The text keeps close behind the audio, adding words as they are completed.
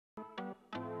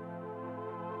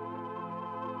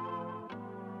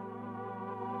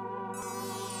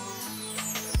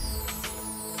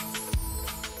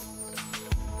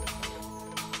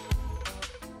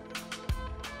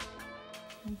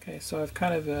So I've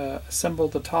kind of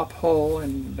assembled the top hull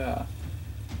and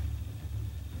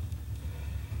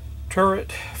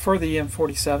turret for the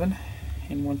M47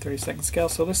 in 1/32 scale.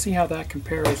 So let's see how that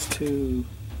compares to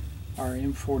our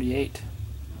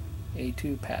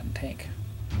M48A2 Patton tank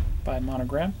by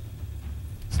Monogram.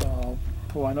 So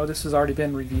I know this has already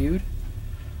been reviewed.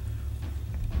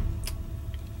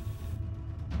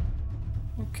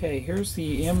 Okay, here's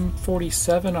the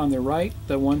M47 on the right,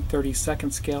 the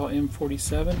 1/32 scale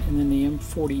M47, and then the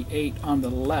M48 on the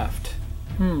left.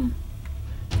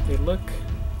 They look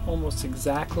almost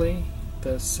exactly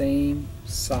the same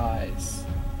size.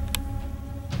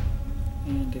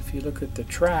 And if you look at the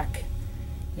track,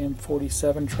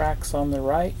 M47 tracks on the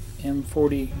right,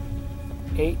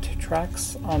 M48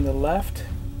 tracks on the left,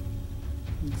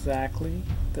 exactly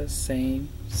the same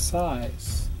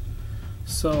size.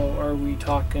 So are we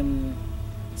talking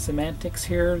semantics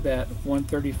here, that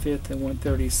 1/35 and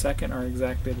 1/32 are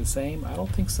exactly the same? I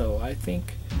don't think so. I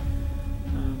think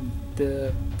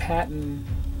the Patton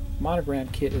Monogram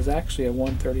kit is actually a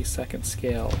 1/32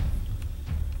 scale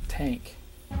tank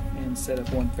instead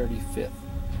of 1/35.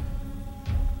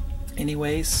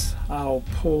 Anyways, I'll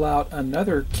pull out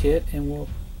another kit and we'll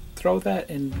throw that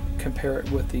and compare it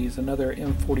with these, another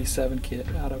M47 kit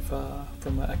out of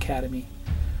from Academy.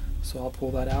 So I'll pull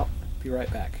that out, be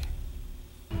right back.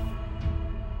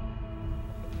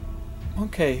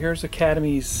 Okay, here's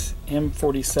Academy's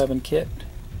M47 kit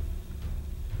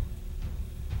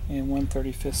in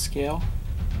 1/35 scale.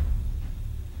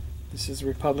 This is the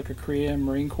Republic of Korea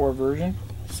Marine Corps version,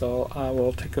 so I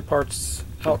will take the parts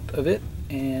out of it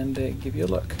and give you a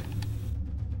look.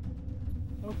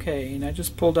 Okay, and I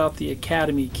just pulled out the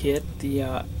Academy kit, the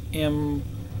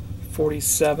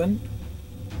M47,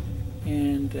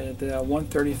 and the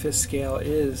 1/35 scale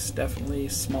is definitely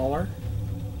smaller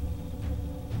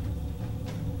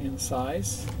in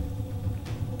size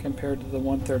compared to the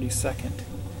 1/32.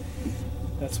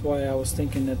 That's why I was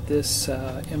thinking that this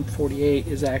M48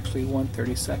 is actually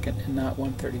 1/32 and not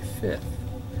 1/35.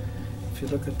 If you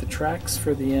look at the tracks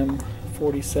for the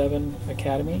M47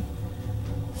 Academy,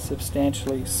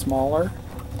 substantially smaller.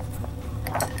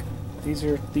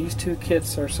 These two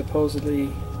kits are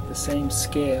supposedly the same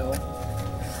scale.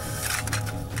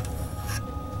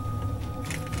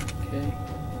 Okay,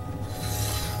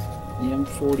 the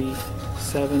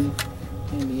M47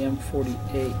 and the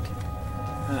M48.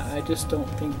 I just don't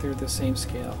think they're the same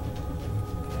scale.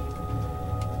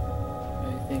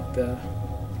 I think the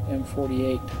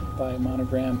M48 by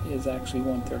Monogram is actually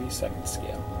 1/32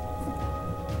 scale.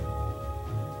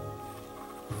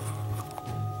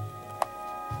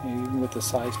 Even with the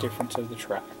size difference of the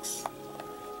tracks.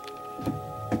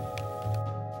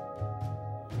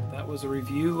 That was a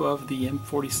review of the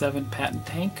M47 Patton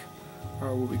tank,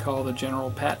 or what we call the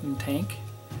General Patton tank,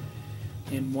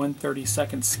 in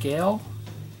 1/32 scale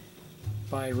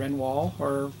by Revell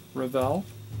or Revell.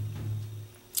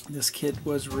 This kit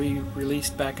was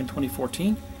re-released back in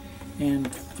 2014, and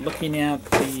looking at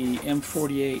the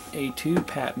M48A2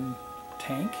 Patton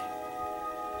tank,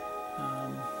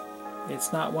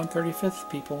 it's not 1/35,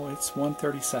 people, it's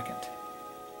 1/32.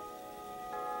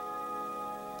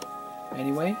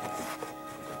 Anyway,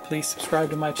 please subscribe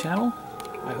to my channel.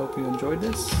 I hope you enjoyed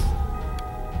this.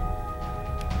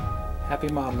 Happy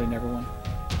modeling, everyone.